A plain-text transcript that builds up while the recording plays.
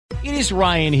It is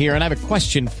Ryan here, and I have a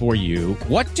question for you.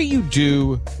 What do you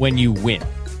do when you win?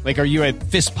 Like, are you a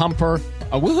fist pumper,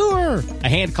 a woohooer, a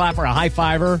hand clapper, a high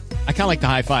fiver? I kind of like the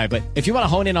high five, but if you want to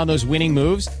hone in on those winning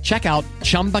moves, check out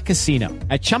Chumba Casino.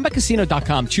 At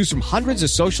ChumbaCasino.com, choose from hundreds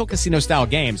of social casino-style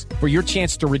games for your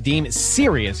chance to redeem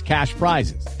serious cash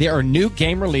prizes. There are new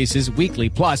game releases weekly,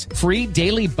 plus free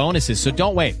daily bonuses. So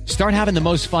don't wait. Start having the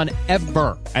most fun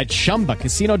ever at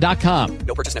ChumbaCasino.com.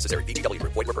 No purchase necessary. VGW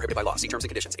Group. Void where prohibited by law. See terms and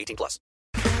conditions. 18+.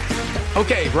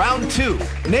 Okay, round two.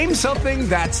 Name something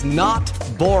that's not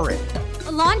boring.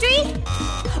 A laundry?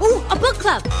 Ooh, a book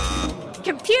club.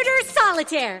 Computer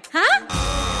solitaire, huh?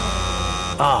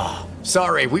 Ah,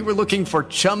 sorry, we were looking for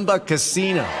Chumba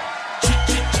Casino.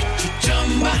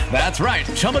 That's right,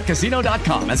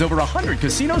 ChumbaCasino.com has over 100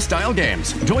 casino-style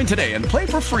games. Join today and play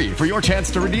for free for your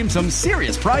chance to redeem some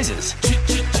serious prizes.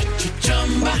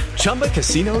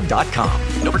 ChumbaCasino.com.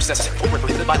 No purchase necessary. Void where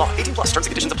prohibited by law. 18+. Terms and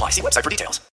conditions apply. See website for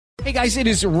details. Hey guys, it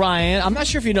is Ryan. I'm not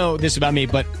sure if you know this about me,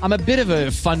 but I'm a bit of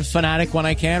a fun fanatic when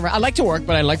I can. I like to work,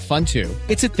 but I like fun too.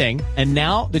 It's a thing. And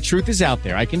now the truth is out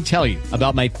there. I can tell you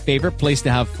about my favorite place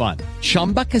to have fun.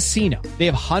 Chumba Casino. They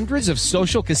have hundreds of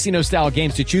social casino style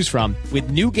games to choose from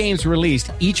with new games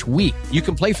released each week. You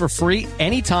can play for free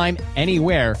anytime,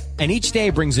 anywhere. And each day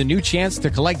brings a new chance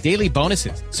to collect daily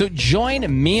bonuses. So join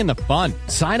me in the fun.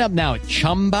 Sign up now at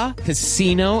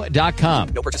ChumbaCasino.com.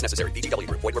 No purchase necessary. VGW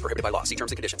Group. Void where prohibited by law. See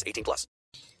terms and conditions. 18+.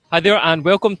 Hi there, and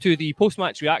welcome to the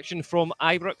post-match reaction from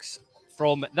Ibrox.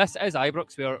 From This Is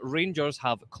Ibrox, where Rangers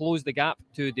have closed the gap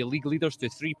to the league leaders to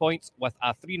 3 points with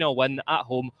a 3-0 win at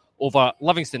home over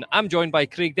Livingston. I'm joined by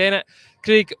Craig Dennett.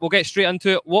 Craig, we'll get straight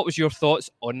into it. What was your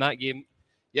thoughts on that game?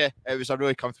 Yeah, it was a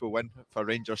really comfortable win for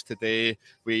Rangers today.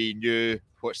 We knew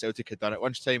what Celtic had done at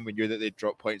lunchtime. We knew that they'd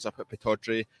drop points up at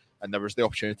Pittodrie, and there was the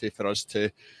opportunity for us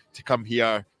to come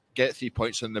here, get 3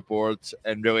 points on the board,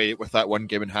 and really, with that one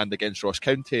game in hand against Ross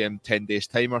County in 10 days'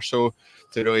 time or so,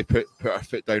 to really put our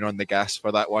foot down on the gas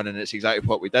for that one, and it's exactly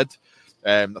what we did.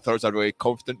 I thought it was a really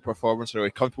confident performance, a really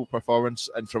comfortable performance,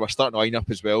 and from a starting lineup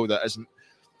as well that isn't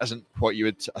what you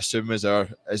would assume is our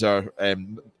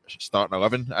starting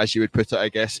 11, as you would put it, I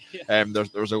guess. There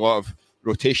was a lot of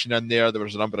rotation in there. There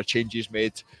was a number of changes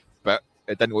made, but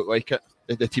it didn't look like it.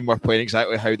 The team were playing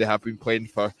exactly how they have been playing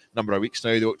for a number of weeks now.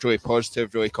 They looked really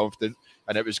positive, really confident,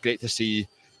 and it was great to see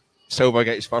Silva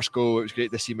get his first goal. It was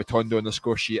great to see Matondo on the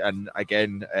score sheet, and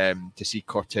again to see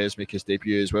Cortez make his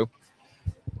debut as well.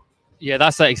 Yeah,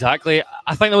 that's it exactly.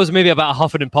 I think there was maybe a bit of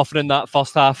huffing and puffing in that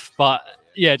first half, but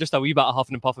yeah, just a wee bit of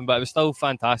huffing and puffing, but it was still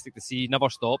fantastic to see. Never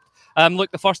stopped.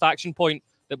 Look, the first action point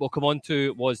that we'll come on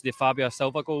to was the Fabio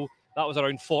Silva goal. That was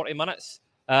around 40 minutes.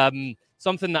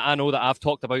 Something that I know that I've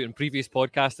talked about in previous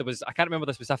podcasts, I can't remember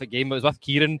the specific game, but it was with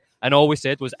Kieran, and all we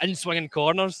said was in-swinging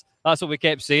corners. That's what we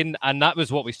kept saying, and that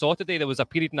was what we saw today. There was a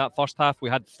period in that first half, we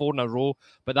had 4 in a row,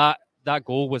 but that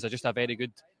goal was just a very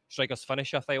good striker's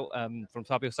finish, I felt, from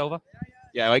Fabio Silva.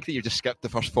 Yeah, I like that you just skipped the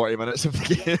first 40 minutes of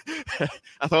the game.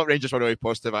 I thought Rangers were really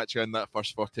positive actually in that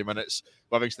first 40 minutes.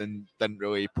 Livingston didn't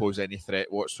really pose any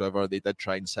threat whatsoever. They did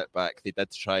try and sit back. They did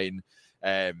try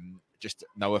and just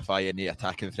nullify any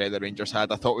attacking threat that Rangers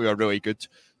had. I thought we were really good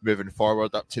moving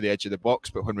forward up to the edge of the box,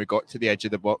 but when we got to the edge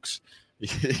of the box, you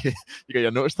got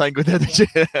your notice tango there, did you?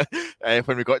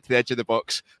 When we got to the edge of the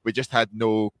box, we just had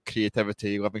no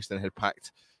creativity. Livingston had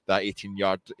packed that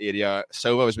 18-yard area.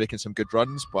 Silva was making some good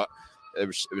runs, but it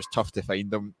was tough to find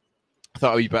them. I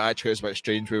thought a wee bit actually it was a bit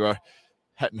strange. We were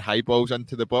hitting high balls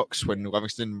into the box when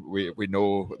Livingston, we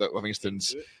know that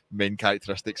Livingston's main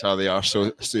characteristics are they are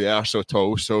so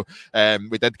tall. So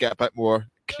we did get a bit more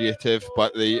creative,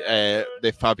 but the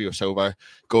Fabio Silva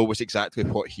goal was exactly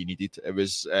what he needed. It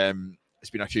was it's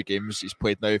been a few games he's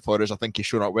played now for us. I think he's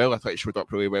shown up well. I thought he showed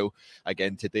up really well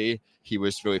again today. He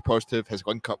was really positive. His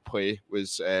link-up play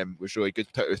was really good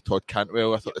with Todd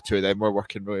Cantwell. I thought the two of them were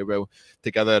working really well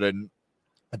together, and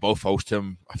the ball falls to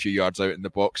him a few yards out in the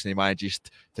box, and he manages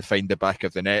to find the back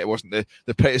of the net. It wasn't the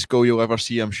prettiest goal you'll ever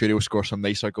see. I'm sure he'll score some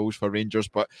nicer goals for Rangers,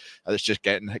 but it's just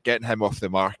getting him off the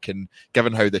mark. And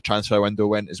given how the transfer window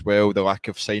went as well, the lack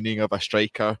of signing of a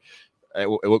striker, it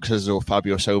looks as though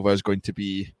Fabio Silva is going to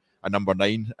be a number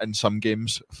 9 in some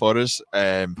games for us.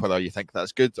 Whether you think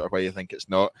that's good or whether you think it's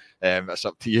not, it's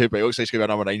up to you. But it looks like he's going to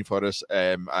be a number 9 for us,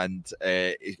 and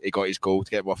he got his goal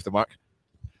to get him off the mark.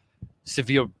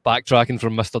 Severe backtracking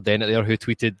from Mr. Dennett there, who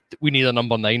tweeted, "We need a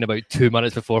number 9" about 2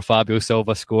 minutes before Fabio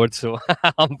Silva scored. So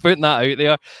I'm putting that out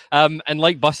there. And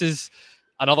like buses,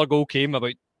 another goal came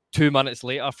about 2 minutes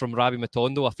later from Rabi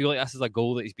Matondo. I feel like this is a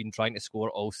goal that he's been trying to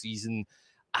score all season.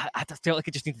 I felt like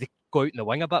he just needed to go out in the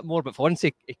wing a bit more, but for once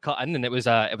he cut in, and it was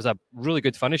a really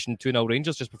good finish and 2-0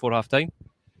 Rangers just before half time.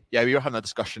 Yeah, we were having a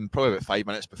discussion probably about 5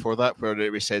 minutes before that where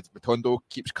we said Matondo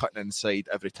keeps cutting inside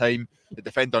every time. The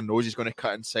defender knows he's going to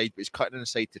cut inside, but he's cutting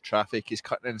inside to traffic. He's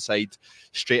cutting inside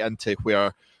straight into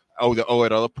where all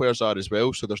our other players are as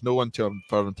well. So there's no one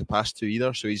for him to pass to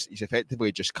either. So he's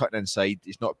effectively just cutting inside.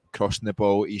 He's not crossing the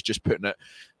ball. He's just putting it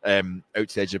out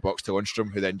to the edge of the box to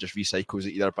Lundstrom, who then just recycles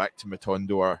it either back to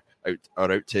Matondo or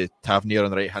out to Tavernier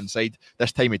on the right hand side.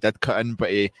 This time he did cut in,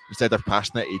 but instead of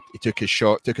passing it, he took his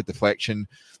shot, took a deflection,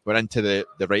 went into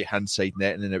the right hand side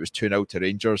net, and then it was 2-0 to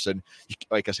Rangers. And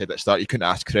like I said at the start, you couldn't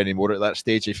ask for any more at that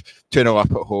stage. If 2-0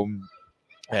 up at home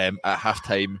at half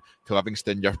time to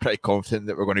Livingston, you're pretty confident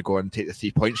that we're going to go and take the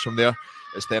 3 points from there.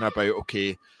 It's then about,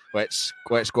 okay, let's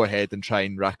go ahead and try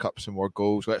and rack up some more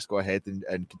goals. Let's go ahead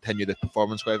and continue the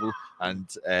performance level. And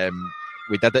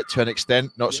we did it to an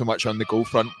extent, not so much on the goal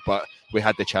front, but we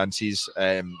had the chances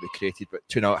we created. But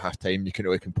 2-0 at half time, you couldn't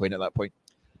really complain at that point.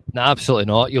 No, absolutely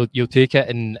not. You'll take it,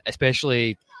 and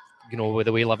especially, you know, with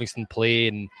the way Livingston play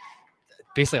and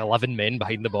basically 11 men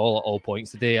behind the ball at all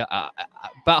points today. A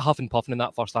bit huff and puffing in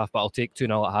that first half, but I'll take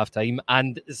 2-0 at half time.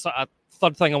 And sort of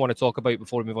third thing I want to talk about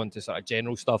before we move on to sort of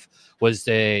general stuff was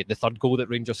the third goal that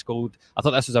Rangers scored. I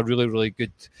thought this was a really, really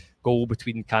good goal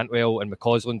between Cantwell and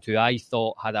McCausland, who I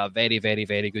thought had a very, very,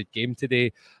 very good game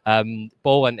today.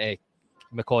 Ball into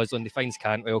McCausland, he finds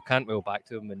Cantwell back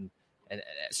to him, and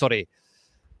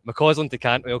McCausland to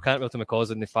Cantwell to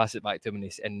McCausland, they pass it back to him,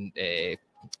 and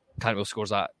Cantwell scores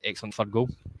that excellent third goal.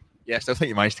 Yeah, I still think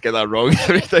you managed to get that wrong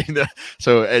every time.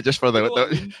 So just for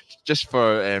the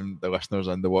listeners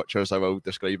and the watchers, I will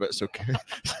describe it.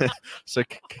 So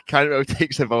Cantwell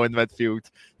takes the ball in midfield,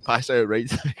 pass out right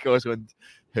to McCausland,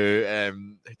 who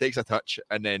takes a touch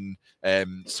and then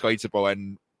slides the ball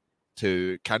in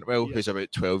to Cantwell, who's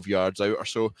about 12 yards out or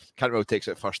so. Cantwell takes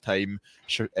it first time.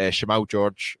 Shamal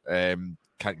George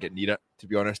can't get near it, to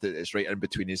be honest. It's right in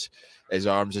between his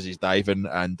arms as he's diving,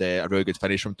 and a really good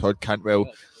finish from Todd Cantwell.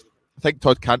 I think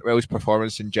Todd Cantwell's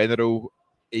performance in general,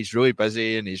 he's really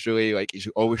busy and he's he's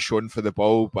always shown for the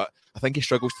ball, but I think he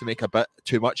struggles to make a bit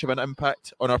too much of an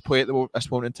impact on our play at this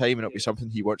moment in time, and it'll be something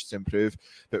he wants to improve.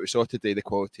 But we saw today the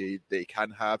quality that he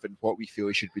can have and what we feel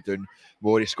he should be doing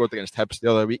more. He scored against Hibs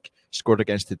the other week, scored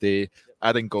against today.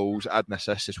 Adding goals, adding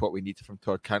assists is what we need from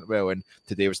Todd Cantwell, and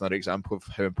today was another example of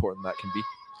how important that can be.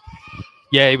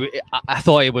 Yeah, I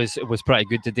thought it was pretty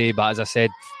good today, but as I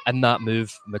said, in that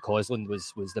move, McCausland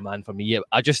was the man for me.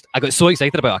 I got so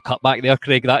excited about a cutback there,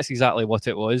 Craig. That's exactly what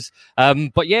it was.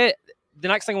 But yeah, the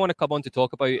next thing I want to come on to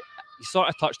talk about, you sort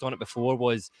of touched on it before,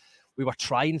 was we were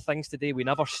trying things today. We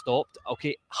never stopped.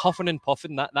 Okay, huffing and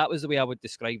puffing, that was the way I would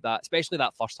describe that, especially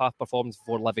that first half performance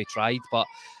before Livy tried. But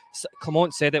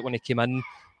Clement said it when he came in.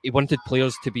 He wanted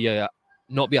players to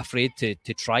not be afraid to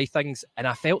try things, and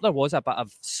I felt there was a bit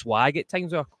of swag at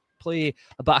times where play,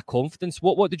 a bit of confidence.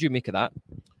 What did you make of that?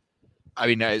 I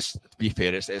mean, to be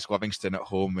fair, it's Livingston at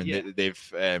home, and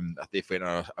they've went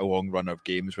on a long run of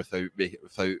games without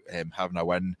having a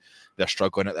win. They're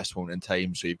struggling at this moment in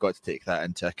time, so you've got to take that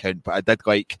into account. But I did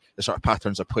like the sort of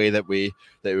patterns of play that we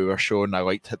were shown. I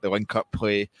liked the link-up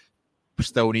play.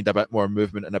 Still need a bit more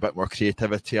movement and a bit more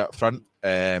creativity up front.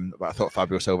 But I thought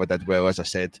Fabio Silva did well, as I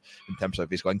said, in terms of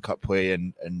his link-up play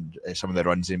and some of the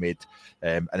runs he made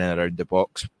in and around the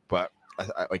box. But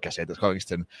like I said, it's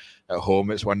Livingston at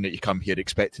home. It's one that you come here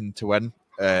expecting to win,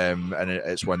 and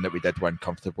it's one that we did win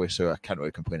comfortably, so I can't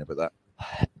really complain about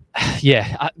that.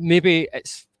 Yeah, maybe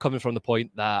it's coming from the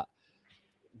point that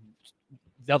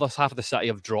the other half of the city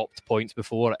have dropped points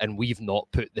before and we've not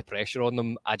put the pressure on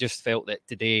them. I just felt that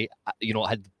today, it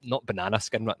had not banana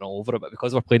skin written all over it, but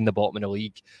because we're playing the bottom of the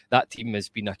league, that team has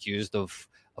been accused of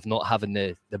not having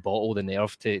the bottle, the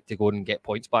nerve to go and get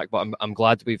points back. But I'm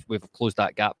glad we've closed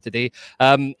that gap today.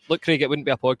 Look, Craig, it wouldn't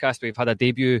be a podcast. We've had a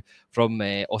debut from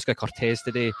Oscar Cortez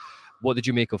today. What did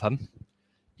you make of him?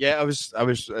 Yeah, it was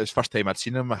the first time I'd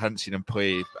seen him. I hadn't seen him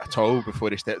play at all before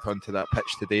he stepped onto that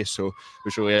pitch today, so I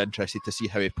was really interested to see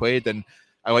how he played, and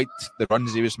I liked the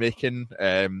runs he was making.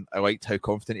 I liked how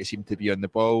confident he seemed to be on the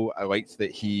ball. I liked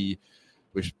that he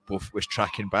was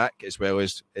tracking back as well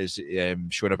as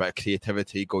showing a bit of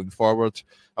creativity going forward.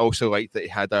 I also liked that he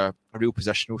had a real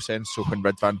positional sense, so when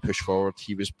Ridvan pushed forward,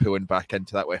 he was pulling back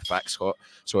into that left back slot.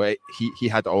 So he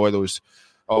had all of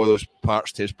those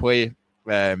parts to his play.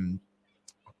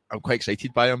 I'm quite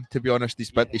excited by him, to be honest.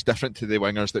 He's different to the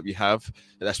wingers that we have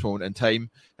at this moment in time.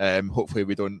 Hopefully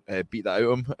we don't beat that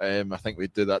out of him. I think we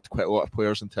do that to quite a lot of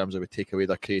players in terms of we take away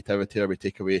their creativity or we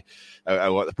take away a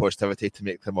lot of the positivity to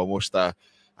make them almost a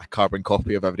carbon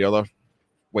copy of every other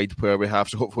wide player we have.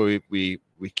 So hopefully we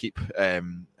keep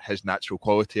his natural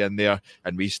quality in there,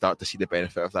 and we start to see the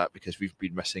benefit of that, because we've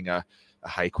been missing a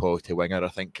high quality winger. I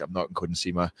think I'm not including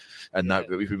Sima in that,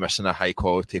 but we've been missing a high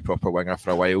quality proper winger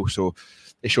for a while. So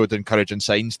they showed encouraging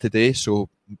signs today. So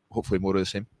hopefully more of the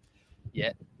same.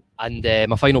 Yeah. And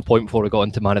my final point before we go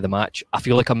on to man of the match, I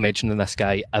feel like I'm mentioning this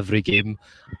guy every game.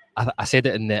 I said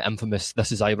it in the infamous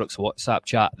This Is Ibrox WhatsApp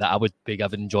chat that I would be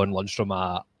giving John Lundstrom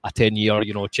a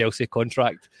 10-year, Chelsea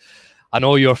contract. I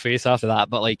know your face after that,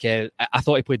 but I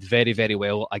thought he played very, very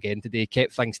well again today.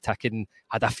 Kept things ticking.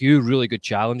 Had a few really good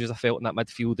challenges, I felt, in that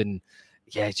midfield, and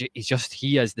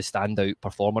he is the standout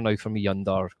performer now for me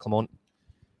under Clement.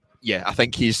 Yeah, I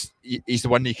think he's the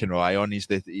one you can rely on. He's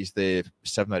the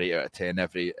 7 or 8 out of 10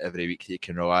 every week that you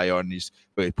can rely on. He's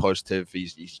very positive.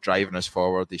 He's driving us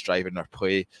forward. He's driving our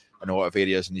play in a lot of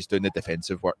areas, and he's doing the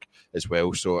defensive work as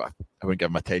well. So I wouldn't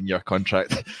give him a 10-year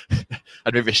contract.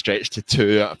 I'd maybe stretch to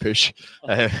 2 at a push.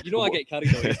 I get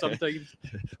carried away sometimes.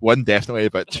 1 definitely,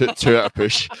 but 2 at a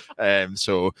push.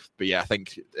 But yeah, I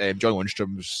think John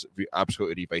Lundstrom's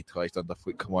absolutely revitalised under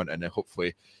Fleet Clement, and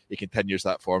hopefully he continues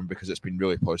that form, because it's been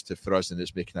really positive for us, and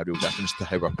it's making a real difference to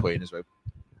how we're playing as well.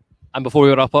 And before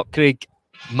we wrap up, Craig,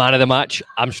 man of the match.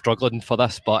 I'm struggling for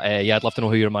this, but I'd love to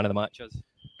know who your man of the match is.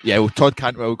 Yeah, well, Todd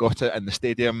Cantwell got it in the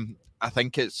stadium. I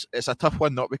think it's a tough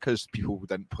one, not because people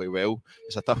didn't play well.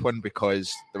 It's a tough one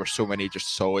because there were so many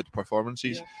just solid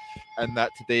performances in that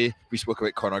today. We spoke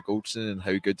about Connor Goldson and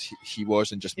how good he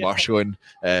was, and just marshalling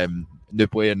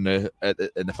Nubly in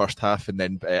the first half, and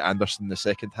then Anderson in the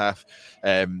second half.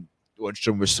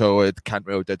 Lundstrom was solid.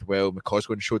 Cantwell did well.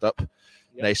 McCausland showed up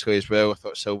nicely as well. I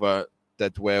thought Silva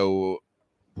did well.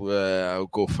 I'll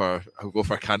go for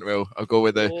Cantwell. I'll go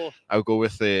with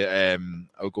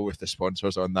the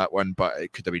sponsors on that one, but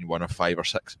it could have been 1 of 5 or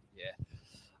 6. Yeah,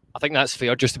 I think that's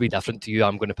fair. Just to be different to you,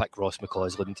 I'm going to pick Ross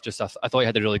McCausland. I thought he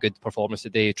had a really good performance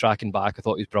today, tracking back. I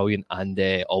thought he was brilliant, and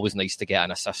always nice to get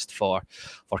an assist for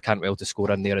Cantwell to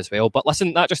score in there as well. But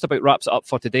listen, that just about wraps it up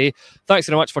for today. Thanks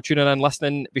very much for tuning in and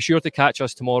listening. Be sure to catch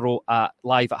us tomorrow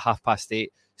live at 8:30.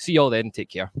 See you all then. Take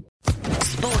care.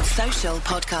 Sports Social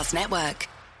Podcast Network.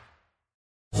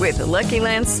 With the Lucky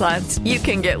Land Slots, you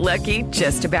can get lucky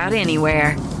just about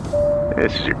anywhere.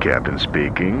 This is your captain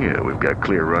speaking. We've got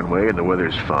clear runway and the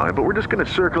weather's fine, but we're just going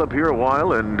to circle up here a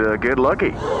while and get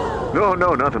lucky.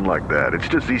 No, nothing like that. It's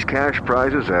just these cash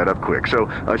prizes add up quick. So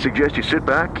I suggest you sit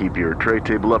back, keep your tray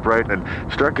table upright, and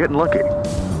start getting lucky.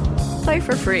 Play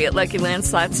for free at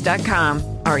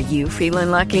LuckyLandSlots.com. Are you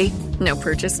feeling lucky? No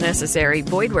purchase necessary.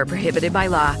 Void where prohibited by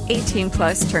law.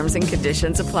 18+ terms and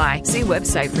conditions apply. See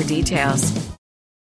website for details.